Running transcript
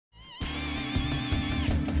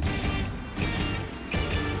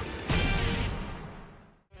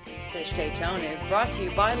Fish Daytona is brought to you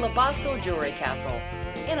by Labasco Jewelry Castle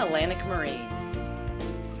in Atlantic Marine.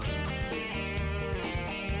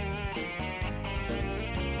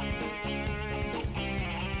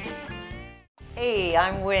 Hey,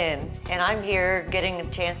 I'm Wynn, and I'm here getting a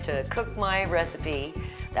chance to cook my recipe.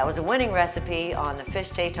 That was a winning recipe on the Fish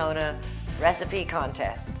Daytona recipe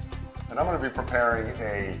contest. And I'm going to be preparing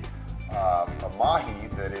a Mahi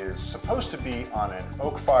that is supposed to be on an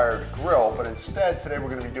oak-fired grill, but instead today we're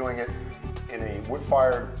going to be doing it in a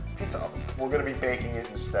wood-fired pizza oven. We're going to be baking it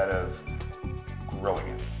instead of grilling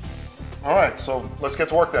it. All right, so let's get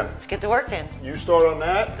to work then. Let's get to work then. You start on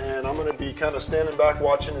that, and I'm going to be kind of standing back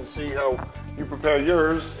watching and see how you prepare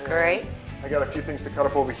yours. Great. I got a few things to cut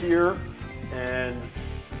up over here, and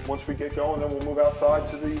once we get going, then we'll move outside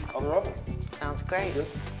to the other oven. Sounds great. Good?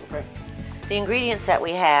 Okay. The ingredients that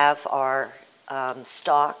we have are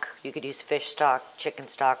stock. You could use fish stock, chicken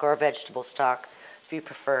stock, or vegetable stock if you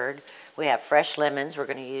preferred. We have fresh lemons. We're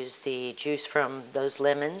going to use the juice from those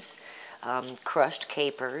lemons, crushed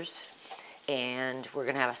capers, and we're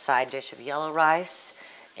going to have a side dish of yellow rice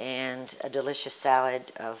and a delicious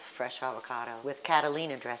salad of fresh avocado with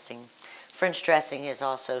Catalina dressing. French dressing is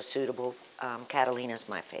also suitable. Catalina is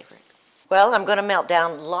my favorite. Well, I'm going to melt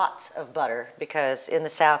down lots of butter because in the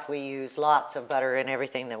South we use lots of butter in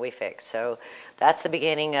everything that we fix. So that's the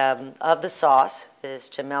beginning of the sauce, is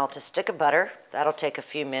to melt a stick of butter. That'll take a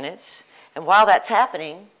few minutes. And while that's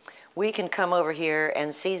happening, we can come over here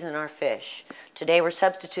and season our fish. Today we're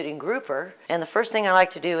substituting grouper, and the first thing I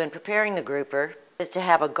like to do in preparing the grouper is to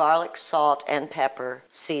have a garlic, salt, and pepper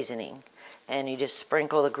seasoning. And you just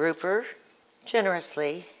sprinkle the grouper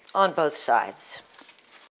generously on both sides.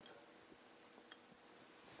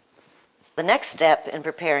 The next step in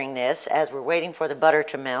preparing this, as we're waiting for the butter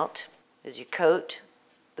to melt, is you coat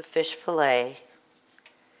the fish fillet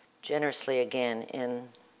generously again in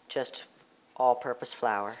just all-purpose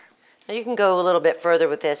flour. Now you can go a little bit further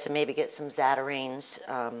with this and maybe get some Zatarain's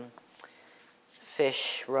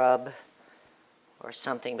fish rub or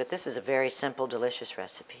something, but this is a very simple, delicious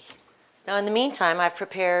recipe. Now in the meantime, I've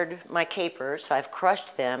prepared my capers. I've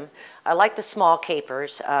crushed them. I like the small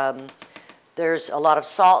capers. There's a lot of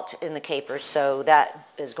salt in the capers, so that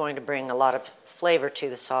is going to bring a lot of flavor to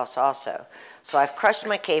the sauce also. So I've crushed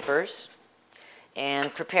my capers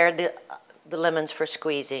and prepared the lemons for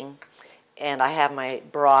squeezing, and I have my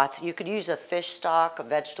broth. You could use a fish stock, a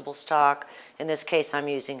vegetable stock. In this case, I'm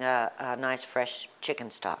using a nice fresh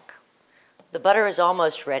chicken stock. The butter is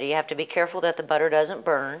almost ready. You have to be careful that the butter doesn't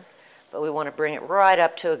burn, but we want to bring it right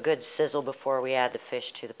up to a good sizzle before we add the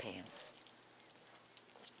fish to the pan.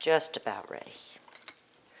 It's just about ready.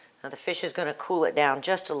 Now the fish is going to cool it down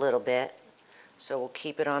just a little bit, so we'll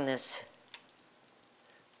keep it on this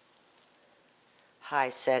high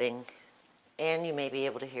setting, and you may be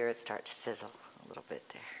able to hear it start to sizzle a little bit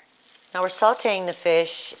there. Now we're sauteing the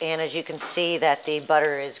fish, and as you can see that the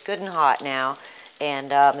butter is good and hot now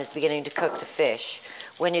and is beginning to cook the fish.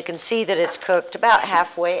 When you can see that it's cooked about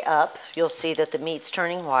halfway up, you'll see that the meat's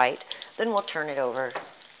turning white. Then we'll turn it over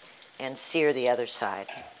and sear the other side.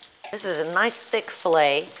 This is a nice thick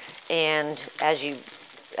fillet, and as you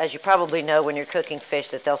probably know when you're cooking fish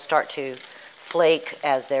that they'll start to flake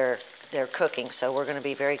as they're cooking. So we're going to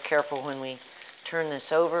be very careful when we turn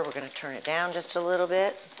this over. We're going to turn it down just a little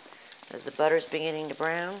bit as the butter's beginning to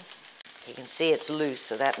brown. You can see it's loose,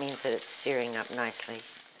 so that means that it's searing up nicely.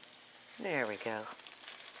 There we go.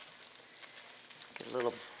 Get a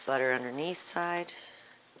little butter underneath side.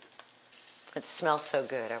 It smells so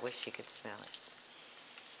good. I wish you could smell it.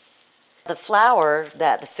 The flour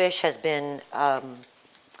that the fish has been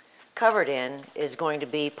covered in is going to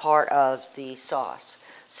be part of the sauce.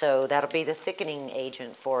 So that'll be the thickening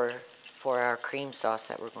agent for our cream sauce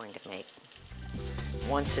that we're going to make.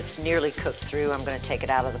 Once it's nearly cooked through, I'm going to take it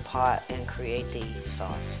out of the pot and create the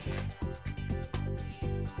sauce.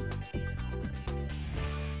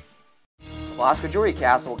 Labasco Jewelry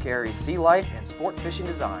Castle carries sea life and sport fishing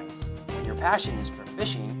designs. When your passion is for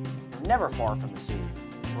fishing, you're never far from the sea.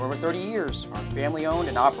 For over 30 years, our family-owned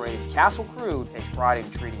and operated Castle Crew takes pride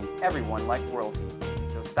in treating everyone like royalty.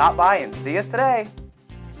 So stop by and see us today.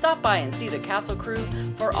 Stop by and see the Castle Crew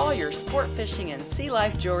for all your sport fishing and sea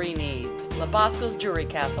life jewelry needs. Labasco's Jewelry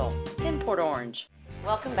Castle in Port Orange.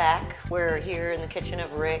 Welcome back. We're here in the kitchen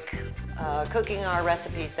of Rick cooking our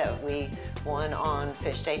recipes that we won on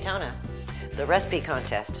Fish Daytona, the recipe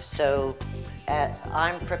contest. So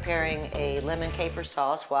I'm preparing a lemon caper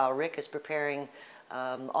sauce while Rick is preparing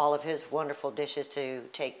all of his wonderful dishes to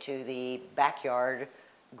take to the backyard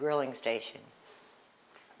grilling station.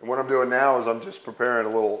 And what I'm doing now is I'm just preparing a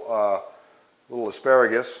little little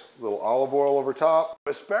asparagus, a little olive oil over top.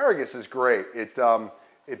 Asparagus is great.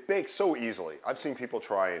 It bakes so easily. I've seen people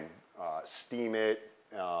try and steam it,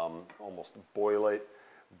 almost boil it,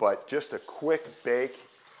 but just a quick bake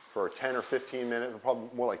for 10 or 15 minutes, probably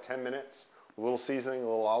more like 10 minutes, a little seasoning, a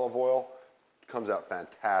little olive oil, comes out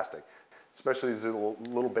fantastic. Especially these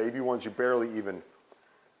little baby ones, you barely even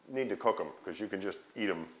need to cook them because you can just eat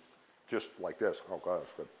them just like this. Oh God,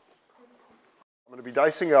 that's good. I'm going to be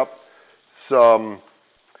dicing up some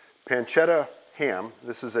pancetta ham.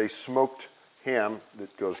 This is a smoked ham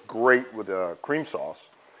that goes great with a cream sauce.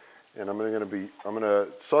 And I'm going to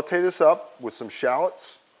saute this up with some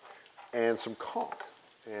shallots and some conch.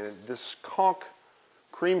 And this conch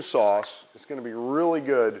cream sauce is going to be really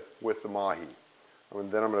good with the mahi.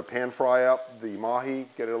 And then I'm going to pan fry up the mahi,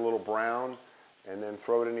 get it a little brown, and then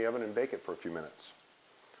throw it in the oven and bake it for a few minutes.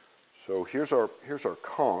 So here's our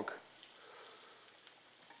conch.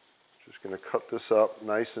 Just going to cut this up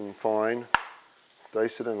nice and fine,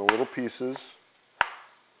 dice it into little pieces.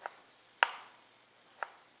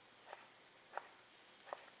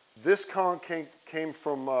 This conch came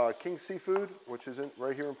from King Seafood, which is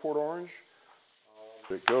right here in Port Orange.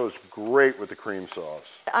 It goes great with the cream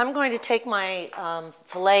sauce. I'm going to take my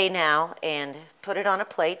filet now and put it on a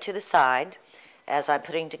plate to the side as I'm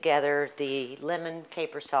putting together the lemon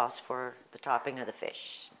caper sauce for the topping of the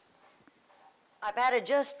fish. I've added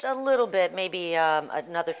just a little bit, maybe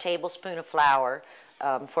another tablespoon of flour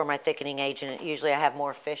for my thickening agent. Usually I have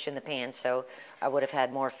more fish in the pan, so I would have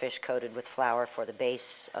had more fish coated with flour for the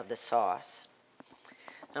base of the sauce.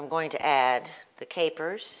 I'm going to add the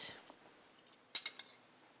capers.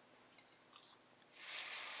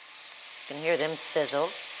 You can hear them sizzle.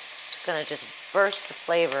 It's going to just burst the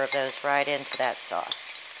flavor of those right into that sauce.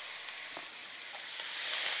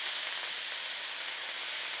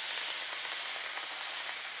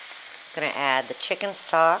 I'm going to add the chicken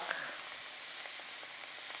stock.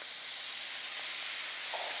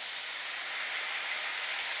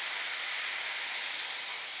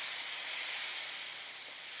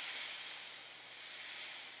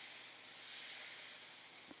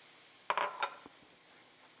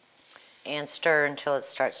 And stir until it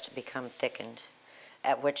starts to become thickened,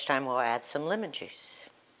 at which time we'll add some lemon juice.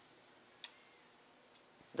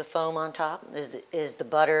 The foam on top is the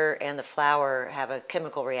butter and the flour have a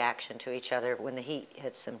chemical reaction to each other when the heat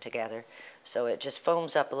hits them together. So it just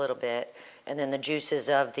foams up a little bit, and then the juices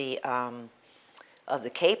of the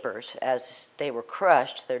capers, as they were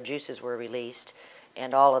crushed, their juices were released,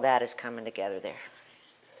 and all of that is coming together there.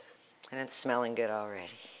 And it's smelling good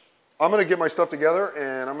already. I'm going to get my stuff together,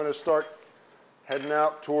 and I'm going to start heading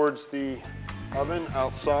out towards the oven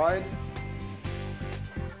outside.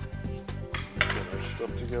 Get our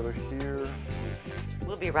stuff together here.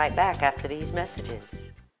 We'll be right back after these messages.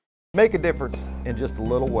 Make a difference in just a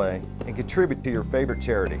little way and contribute to your favorite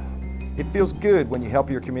charity. It feels good when you help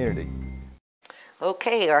your community.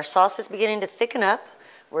 Okay, our sauce is beginning to thicken up.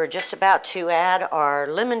 We're just about to add our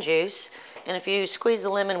lemon juice, and if you squeeze the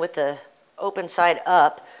lemon with the open side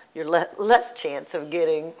up, you're less chance of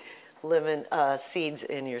getting lemon seeds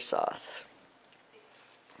in your sauce.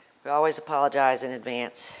 We always apologize in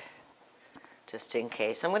advance, just in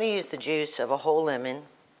case. I'm going to use the juice of a whole lemon,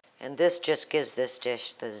 and this just gives this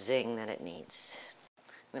dish the zing that it needs.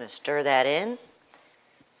 I'm going to stir that in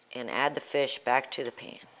and add the fish back to the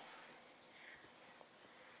pan.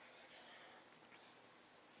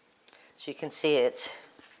 So you can see it's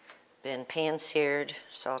been pan-seared,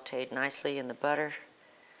 sauteed nicely in the butter.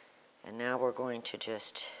 And now we're going to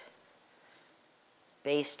just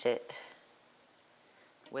baste it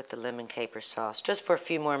with the lemon caper sauce just for a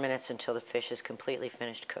few more minutes until the fish is completely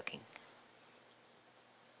finished cooking.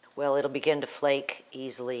 Well, it'll begin to flake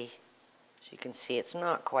easily. As you can see, it's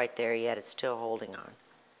not quite there yet. It's still holding on.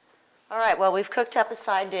 All right, well, we've cooked up a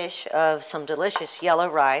side dish of some delicious yellow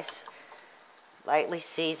rice, lightly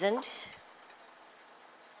seasoned.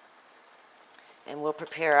 And we'll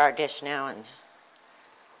prepare our dish now and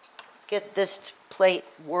get this plate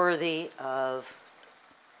worthy of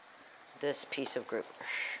this piece of grouper.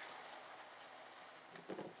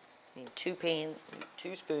 Need 2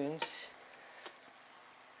 spoons.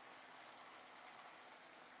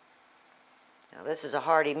 Now this is a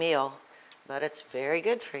hearty meal, but it's very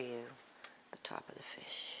good for you, the top of the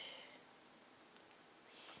fish.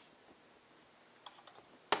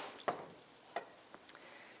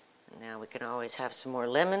 And now we can always have some more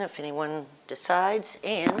lemon if anyone decides,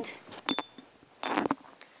 and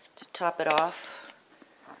to top it off,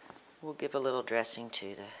 we'll give a little dressing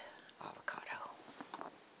to the avocado.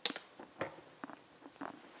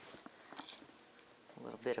 A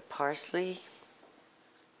little bit of parsley.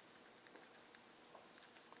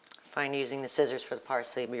 find using the scissors for the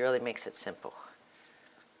parsley really makes it simple.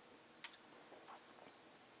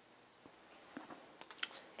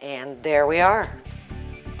 And there we are.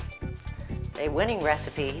 A winning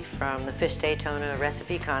recipe from the Fish Daytona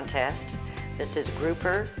recipe contest. This is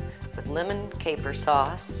grouper with lemon caper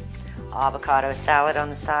sauce, avocado salad on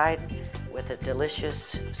the side with a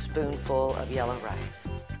delicious spoonful of yellow rice.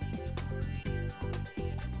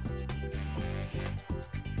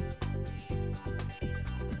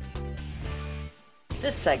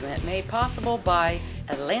 This segment made possible by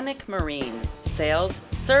Atlantic Marine, sales,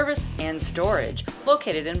 service, and storage,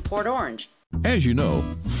 located in Port Orange. As you know,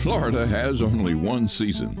 Florida has only one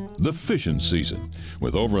season, the fishing season.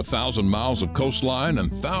 With over 1,000 miles of coastline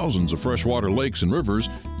and thousands of freshwater lakes and rivers,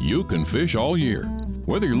 you can fish all year.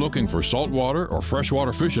 Whether you're looking for saltwater or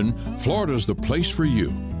freshwater fishing, Florida's the place for you.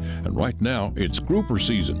 And right now, it's grouper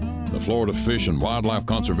season. The Florida Fish and Wildlife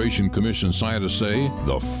Conservation Commission scientists say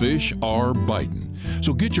the fish are biting.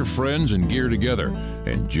 So get your friends and gear together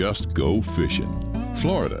and just go fishing.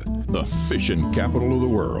 Florida, the fishing capital of the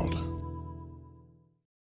world.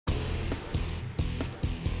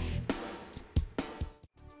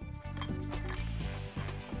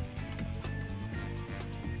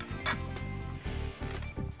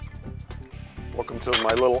 Welcome to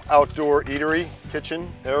my little outdoor eatery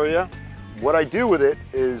kitchen area. What I do with it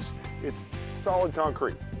is it's solid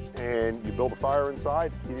concrete, and you build a fire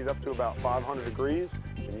inside, heat it up to about 500 degrees,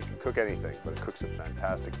 and you can cook anything, but it cooks a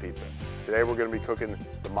fantastic pizza. Today we're going to be cooking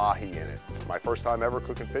the Mahi in it. My first time ever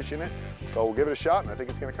cooking fish in it, so we'll give it a shot, and I think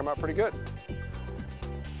it's going to come out pretty good.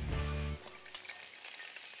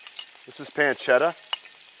 This is pancetta.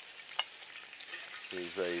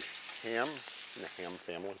 This is a ham in the ham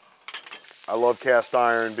family. I love cast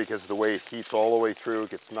iron because of the way it heats all the way through. It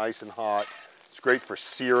gets nice and hot. It's great for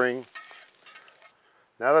searing.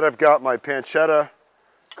 Now that I've got my pancetta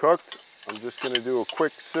cooked, I'm just going to do a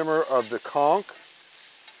quick simmer of the conch.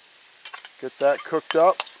 Get that cooked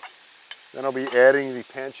up. Then I'll be adding the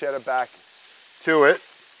pancetta back to it.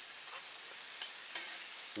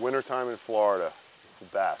 Wintertime in Florida, it's the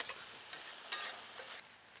best.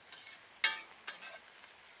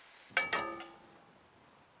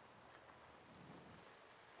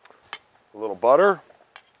 A little butter.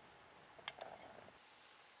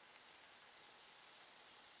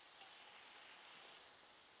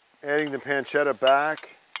 Adding the pancetta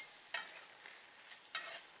back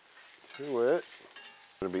to it.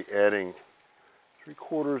 I'm going to be adding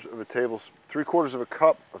 3/4 of a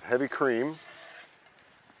cup of heavy cream.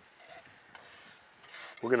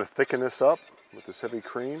 We're going to thicken this up with this heavy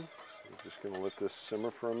cream. I'm just going to let this simmer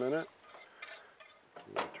for a minute.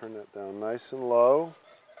 Turn that down nice and low.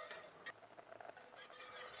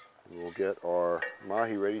 We'll get our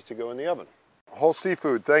Mahi ready to go in the oven. Whole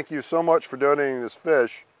Seafood, thank you so much for donating this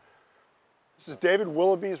fish. This is David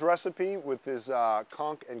Willoughby's recipe with his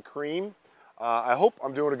conch and cream. I hope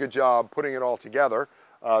I'm doing a good job putting it all together.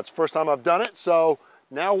 It's the first time I've done it, so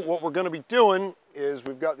now what we're going to be doing is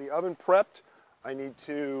we've got the oven prepped. I need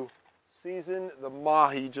to season the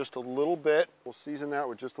Mahi just a little bit. We'll season that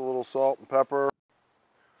with just a little salt and pepper.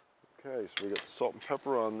 Okay, so we got the salt and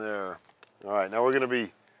pepper on there. All right, now we're going to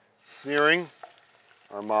be searing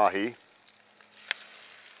our Mahi.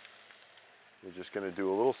 We're just going to do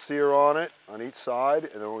a little sear on it on each side,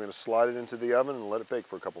 and then we're going to slide it into the oven and let it bake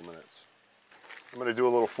for a couple minutes. I'm going to do a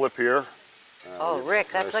little flip here. Oh, Rick,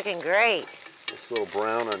 that's looking great. This little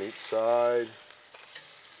brown on each side.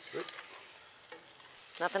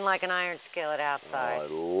 Nothing like an iron skillet outside. Oh,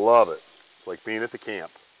 I love it. It's like being at the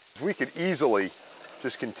camp. We could easily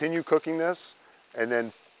just continue cooking this and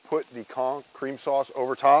then put the conch cream sauce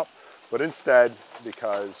over top, but instead,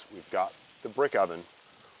 because we've got the brick oven,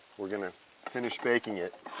 we're going to finish baking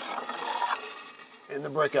it in the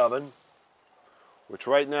brick oven, which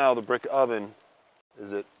right now the brick oven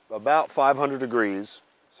is at about 500 degrees,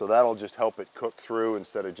 so that'll just help it cook through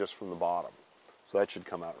instead of just from the bottom. So that should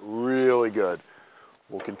come out really good.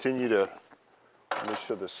 We'll continue to make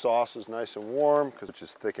sure the sauce is nice and warm because it's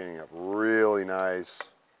just thickening up really nice.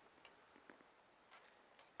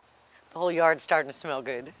 The whole yard's starting to smell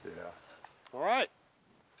good. Yeah. All right.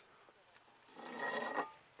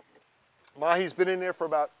 Mahi's been in there for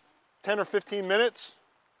about 10 or 15 minutes.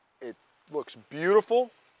 It looks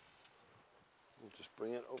beautiful. We'll just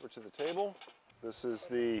bring it over to the table. This is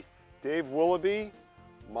the Dave Willoughby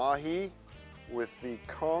Mahi with the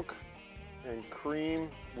conch and cream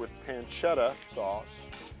with pancetta sauce.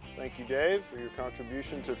 Thank you, Dave, for your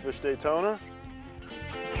contribution to Fish Daytona.